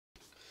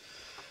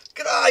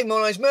Hey,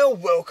 my name's Mel,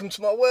 welcome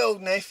to my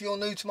world. Now if you're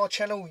new to my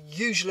channel,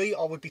 usually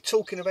I would be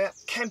talking about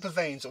camper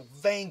vans or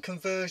van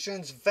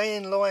conversions,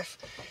 van life,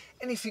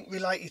 anything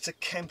related to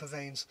camper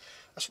vans.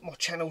 That's what my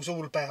channel's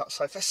all about,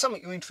 so if there's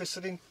something you're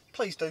interested in,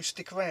 please do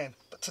stick around.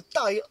 But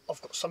today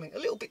I've got something a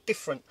little bit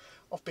different.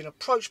 I've been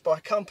approached by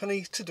a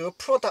company to do a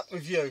product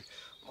review.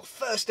 My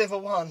first ever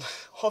one.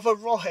 I've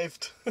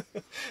arrived.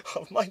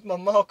 I've made my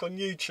mark on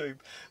YouTube.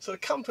 So the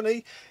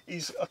company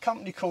is a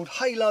company called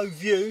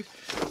Haloview,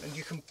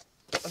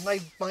 and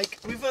they make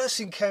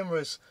reversing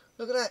cameras.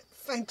 Look at that,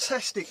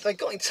 fantastic. They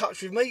got in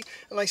touch with me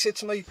and they said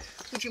to me,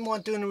 would you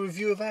mind doing a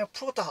review of our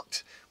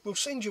product? We'll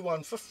send you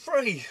one for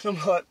free. And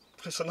I'm like,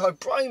 it's a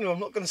no-brainer, I'm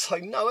not going to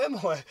say no, am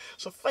I?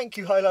 So thank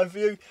you,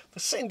 Haloview, for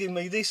sending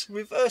me this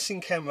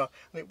reversing camera,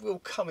 and it will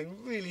come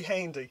in really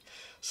handy.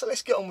 So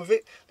let's get on with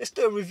it. Let's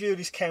do a review of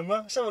this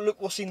camera. Let's have a look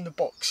what's in the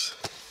box.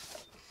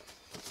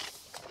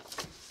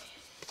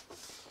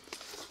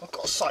 I've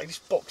got to say, this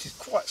box is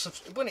quite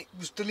substantial. When it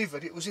was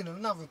delivered, it was in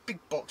another big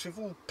box with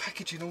all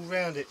packaging all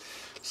around it.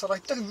 So they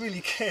do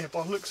really care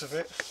by the looks of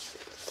it.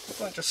 It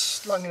won't just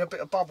slung in a bit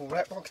of bubble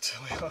wrap, I can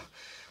tell you.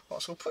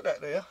 Right, so we'll put that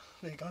there.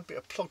 There you go, a bit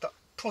of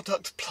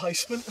product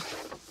placement.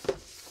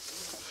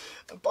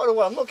 And by the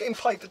way, I'm not getting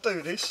paid to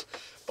do this,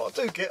 but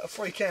I do get a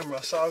free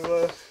camera,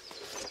 so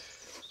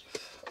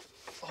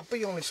I'll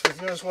be honest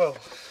with you as well.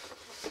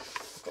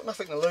 I've got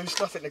nothing to lose,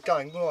 nothing to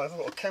gain. Well, I haven't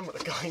got a camera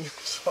to gain,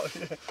 so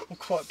yeah, I'm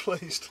quite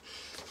pleased.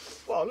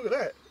 Wow, look at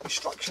that,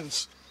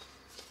 instructions.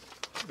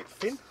 A bit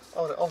thin.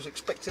 I was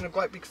expecting a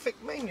great big thick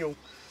manual.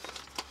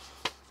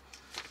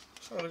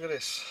 So look at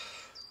this.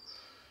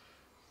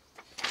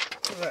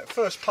 Look at that,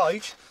 first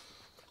page.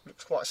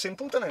 Looks quite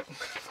simple, doesn't it?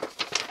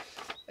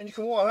 And you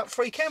can wire up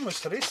 3 cameras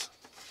to this.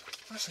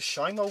 That's a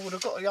shame. I would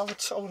have got the other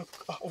two.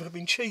 I would have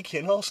been cheeky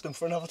and asked them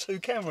for another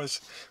 2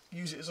 cameras.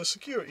 Use it as a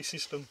security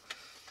system,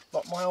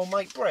 like my old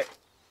mate Brett.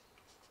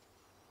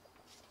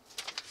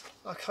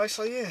 Okay,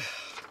 so yeah,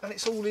 and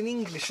it's all in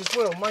English as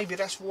well. Maybe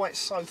that's why it's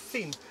so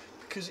thin,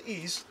 because it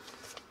is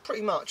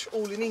pretty much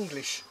all in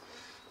English.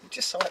 It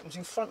just so happens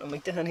in front of me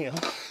down here.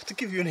 To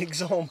give you an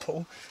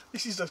example,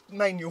 this is a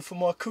manual for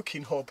my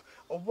cooking hob,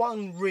 a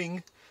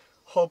 1-ring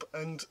hob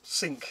and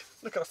sink.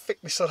 Look at the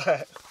thickness of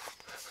that,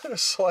 and the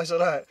size of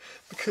that,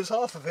 because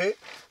half of it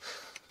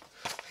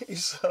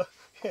is yeah,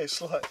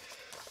 it's like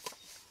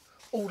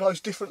all those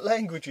different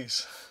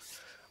languages.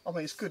 I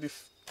mean, it's good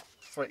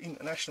for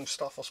international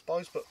stuff, I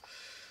suppose, but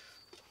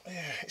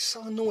yeah, it's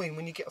so annoying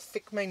when you get a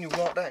thick manual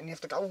like that and you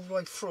have to go all the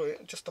way through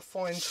it just to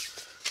find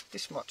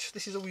this much.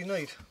 This is all you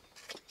need.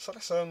 So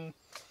that's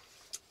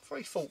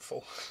very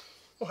thoughtful.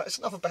 Right, it's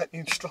enough about the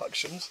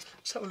instructions.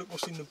 Let's have a look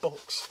what's in the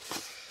box.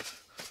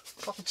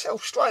 I can tell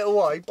straight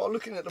away by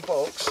looking at the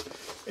box,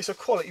 it's a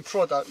quality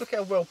product. Look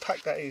how well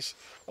packed that is.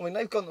 I mean,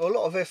 they've gone to a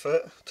lot of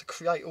effort to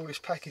create all this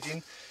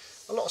packaging.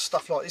 A lot of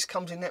stuff like this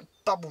comes in that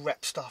bubble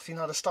wrap stuff, you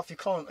know, the stuff you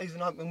can't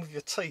even open with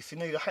your teeth. You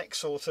need a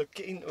hacksaw to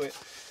get into it.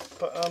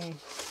 But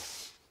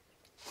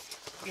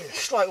yeah,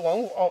 straight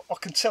away, I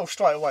can tell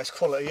straight away it's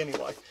quality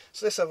anyway.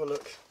 So let's have a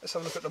look. Let's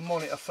have a look at the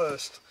monitor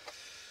first.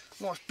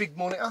 Nice big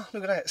monitor.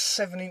 Look at that,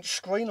 7-inch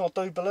screen, I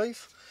do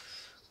believe.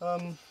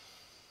 Nice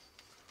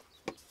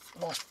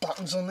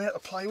buttons on there to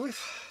play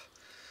with.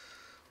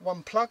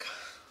 1 plug.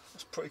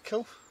 That's pretty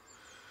cool.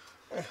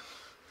 Yeah.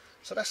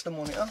 So that's the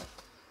monitor.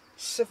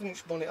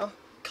 7-inch monitor,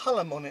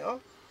 colour monitor.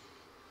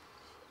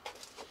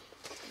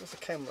 Where's the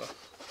camera?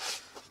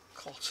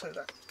 Can't tell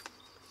that.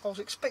 I was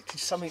expecting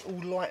something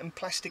all light and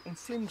plastic and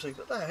flimsy,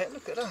 but that,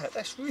 look at that,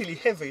 that's really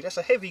heavy. That's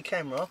a heavy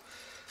camera.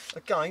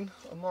 Again,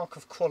 a mark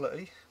of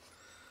quality.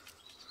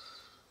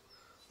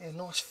 Yeah,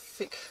 nice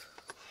thick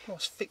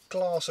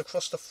glass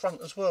across the front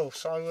as well.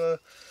 So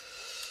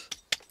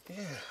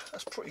yeah,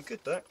 that's pretty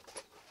good. That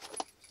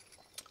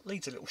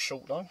leads a little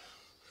short though.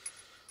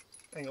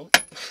 Hang on.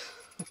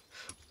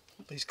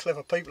 These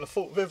clever people have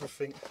thought of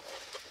everything.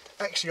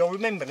 Actually, I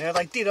remember now,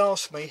 they did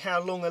ask me how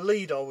long a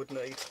lead I would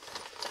need.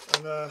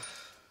 And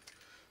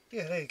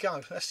yeah, there you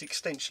go. That's the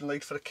extension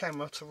lead for the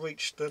camera to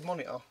reach the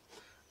monitor.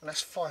 And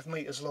that's 5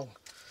 metres long.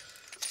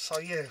 So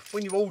yeah,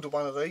 when you order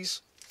one of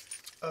these,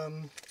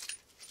 you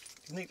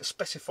need to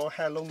specify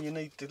how long you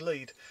need the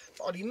lead.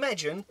 But I'd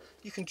imagine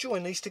you can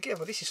join these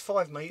together. This is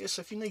 5 metres,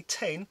 so if you need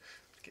 10,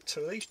 get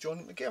 2 of these, join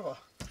them together.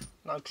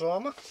 No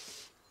drama.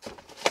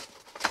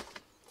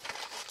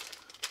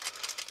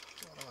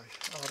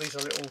 Oh, these are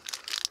little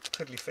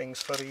twiddly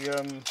things for the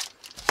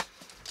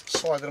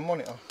side of the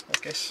monitor, I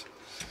guess,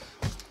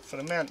 for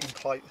the mounting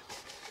plate.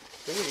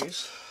 There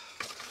is.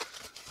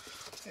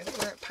 Yeah, look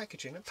at that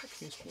packaging. That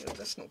packaging,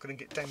 that's not going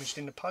to get damaged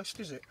in the post,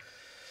 is it?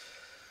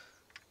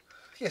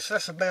 Yes,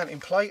 that's a mounting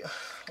plate.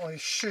 I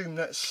assume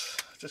that's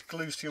just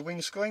glues to your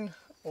windscreen,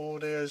 or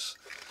there's,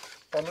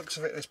 by the looks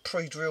of it, there's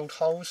pre-drilled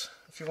holes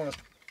if you want to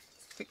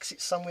fix it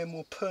somewhere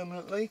more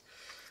permanently.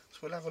 So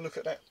we'll have a look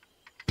at that.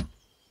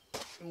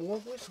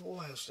 Where's the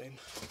wires then?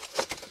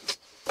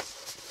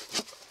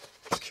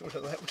 Get rid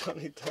of that, we don't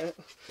need that.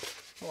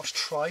 Nice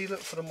tray, look,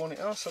 for the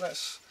monitor, so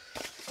that's,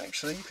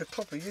 actually you could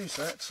probably use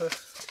that to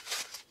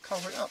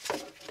cover it up.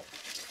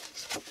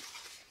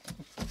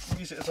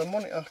 use it as a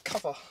monitor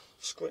cover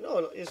screen. Oh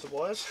look, here's the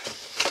wires.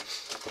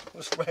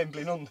 I'm just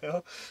rambling on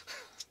now.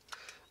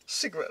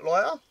 Cigarette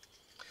lighter.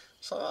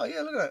 So oh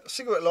yeah, look at that,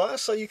 cigarette lighter.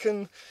 So you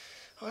can,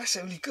 oh, that's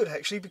really good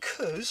actually,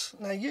 because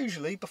now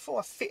usually before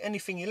I fit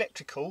anything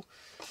electrical,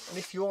 and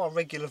if you are a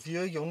regular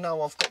viewer you'll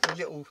know I've got the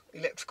little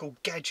electrical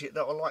gadget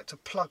that I like to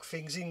plug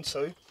things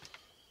into.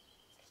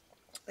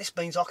 This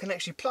means I can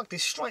actually plug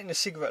this straight in the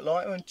cigarette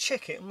lighter and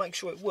check it and make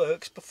sure it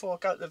works before I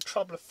go to the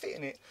trouble of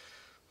fitting it.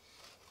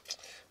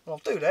 And I'll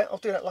do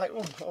that later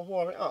on. I'll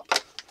wire it up,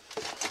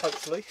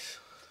 hopefully.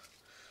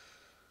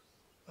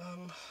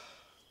 Oh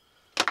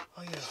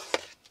yeah.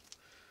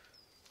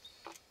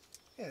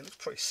 Yeah, it looks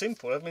pretty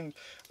simple. I mean,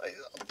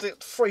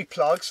 3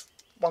 plugs,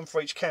 1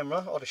 for each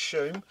camera, I'd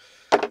assume.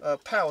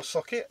 Power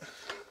socket.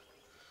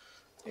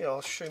 Yeah, I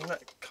assume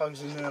that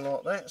goes in there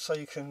like that, so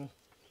you can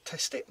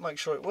test it, make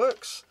sure it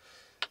works.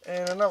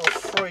 And another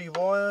 3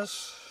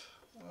 wires.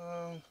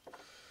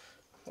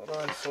 What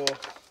are they for?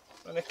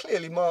 And they're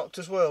clearly marked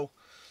as well.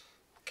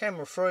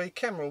 Camera 3,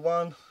 camera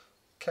 1,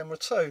 camera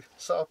 2.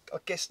 So I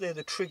guess they're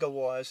the trigger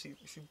wires.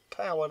 If you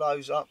power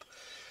those up,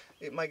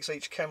 it makes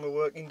each camera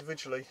work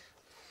individually.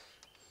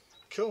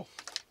 Cool.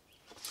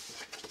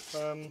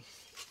 A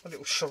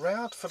little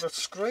shroud for the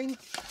screen.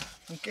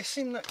 I'm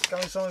guessing that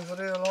goes over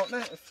there like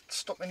that to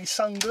stop any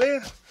sun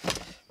glare.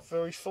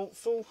 Very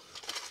thoughtful.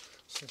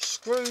 Some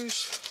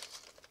screws.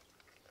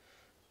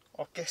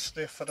 I guess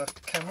they're for the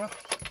camera.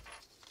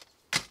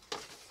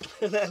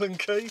 An Allen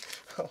key.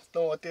 I've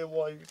no idea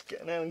why you'd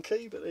get an Allen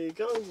key, but there you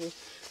go.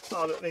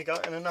 Oh look, there you go,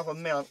 and another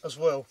mount as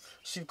well.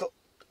 So you've got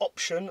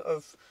option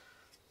of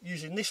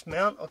using this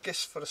mount, I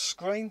guess, for the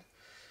screen.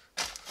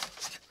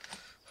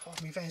 Oh,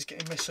 my van's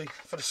getting messy,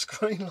 for the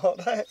screen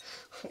like that.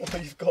 Or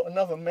you've got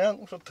another mount.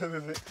 What do I do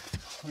with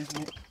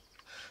it?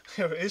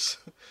 Here it is.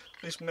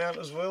 This mount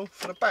as well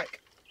for the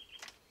back.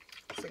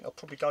 I think I'll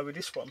probably go with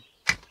this one.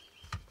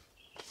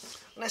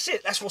 And that's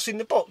it, that's what's in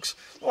the box.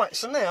 Right,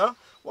 so now,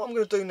 what I'm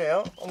going to do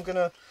now, I'm going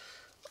to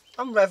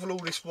unravel all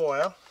this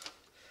wire.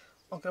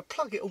 I'm going to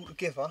plug it all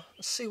together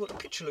and see what the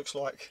picture looks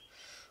like.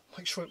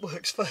 Make sure it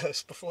works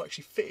first before I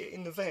actually fit it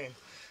in the van.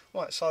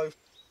 Right, so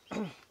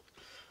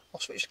I'll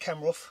switch the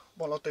camera off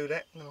while I do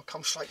that, and then I'll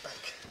come straight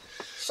back.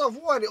 So I've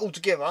wired it all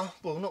together.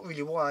 Well, not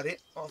really wired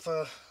it, I've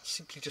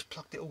simply just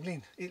plugged it all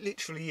in. It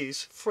literally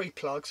is 3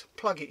 plugs,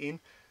 plug it in,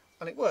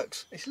 and it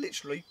works. It's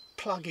literally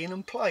plug in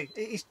and play.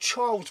 It is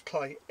child's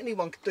play.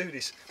 Anyone can do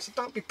this. So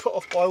don't be put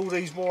off by all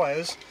these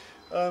wires.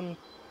 Yeah,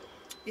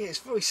 it's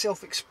very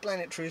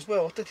self-explanatory as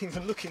well. I didn't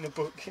even look in the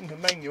book, in the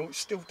manual. It's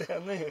still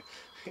down there.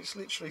 It's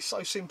literally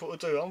so simple to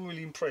do. I'm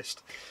really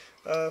impressed.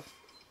 Now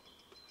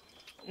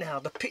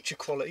the picture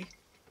quality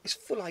is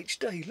full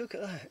HD. Look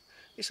at that.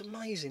 It's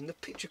amazing. The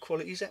picture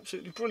quality is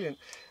absolutely brilliant.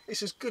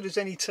 It's as good as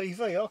any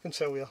TV, I can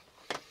tell you.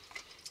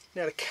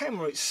 Now the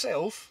camera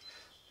itself,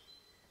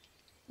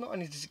 not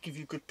only does it give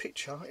you a good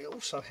picture, it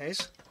also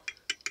has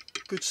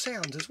good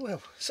sound as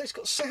well. So it's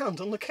got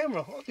sound on the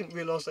camera. I didn't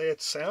realise they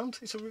had sound.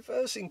 It's a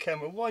reversing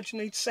camera. Why do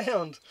you need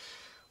sound?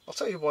 I'll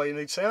tell you why you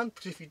need sound,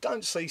 because if you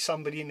don't see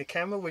somebody in the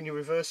camera when you're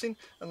reversing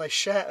and they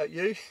shout at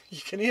you,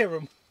 you can hear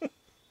them.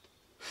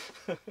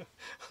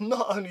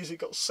 Not only has it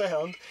got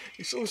sound,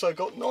 it's also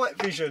got night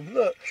vision.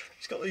 Look,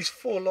 it's got these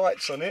 4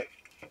 lights on it.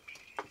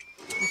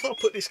 If I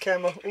put this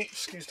camera, oops,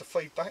 excuse the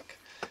feedback,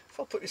 if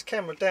I put this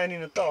camera down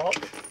in the dark,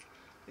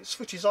 it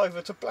switches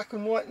over to black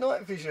and white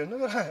night vision.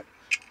 Look at that.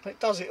 It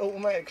does it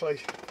automatically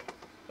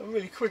and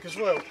really quick as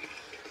well.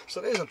 So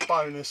there's a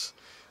bonus.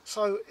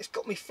 So it's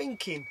got me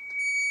thinking,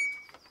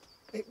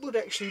 it would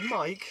actually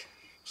make,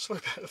 sorry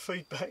about the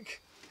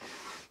feedback,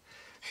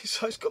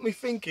 so it's got me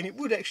thinking it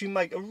would actually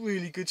make a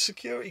really good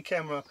security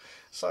camera.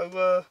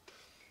 So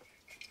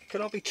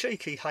can I be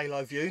cheeky,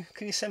 Haloview?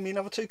 Can you send me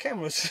another 2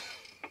 cameras?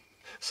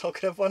 So I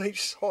can have one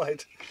each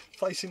side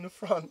facing the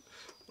front.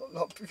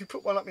 Like if you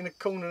put one up in the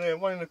corner there,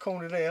 one in the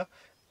corner there,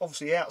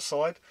 obviously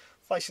outside,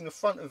 facing the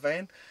front of the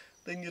van,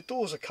 then your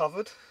doors are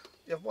covered.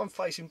 You have one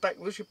facing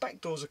backwards, your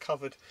back doors are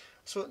covered.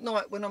 So at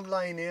night when I'm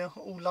laying here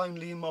all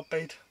lonely in my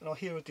bed and I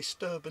hear a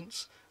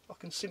disturbance, I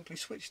can simply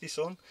switch this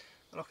on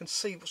and I can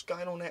see what's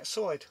going on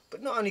outside.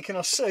 But not only can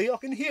I see, I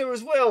can hear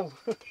as well.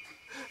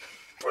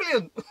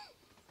 Brilliant.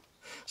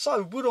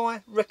 So would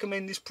I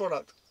recommend this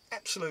product?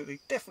 Absolutely,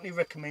 definitely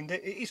recommend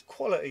it. It is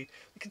quality.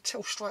 You can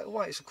tell straight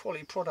away it's a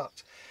quality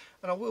product.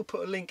 And I will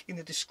put a link in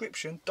the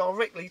description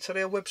directly to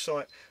their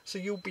website, so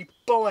you'll be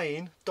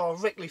buying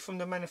directly from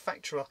the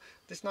manufacturer.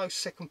 There's no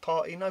second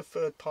party, no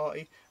third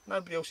party,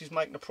 nobody else is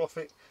making a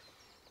profit.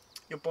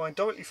 You're buying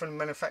directly from the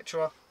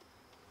manufacturer,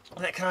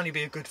 and that can only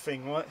be a good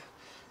thing, right?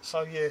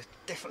 So yeah,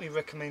 definitely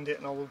recommend it,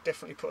 and I will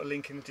definitely put a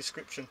link in the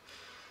description.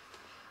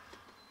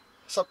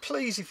 So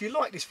please, if you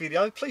like this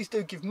video, please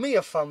do give me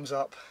a thumbs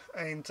up,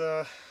 and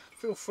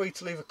feel free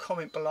to leave a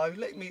comment below.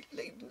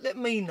 Let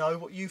me know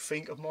what you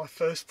think of my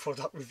first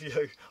product review.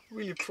 I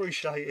really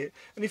appreciate it.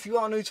 And if you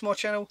are new to my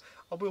channel,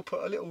 I will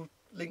put a little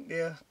link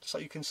there so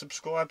you can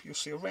subscribe. You'll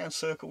see a round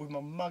circle with my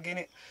mug in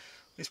it.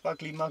 This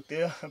ugly mug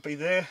there, I'll be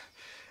there.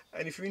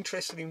 And if you're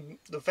interested in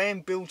the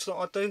van builds that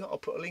I do, I'll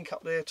put a link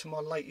up there to my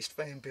latest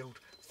van build.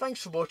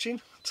 Thanks for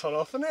watching.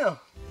 Ta-ra for now.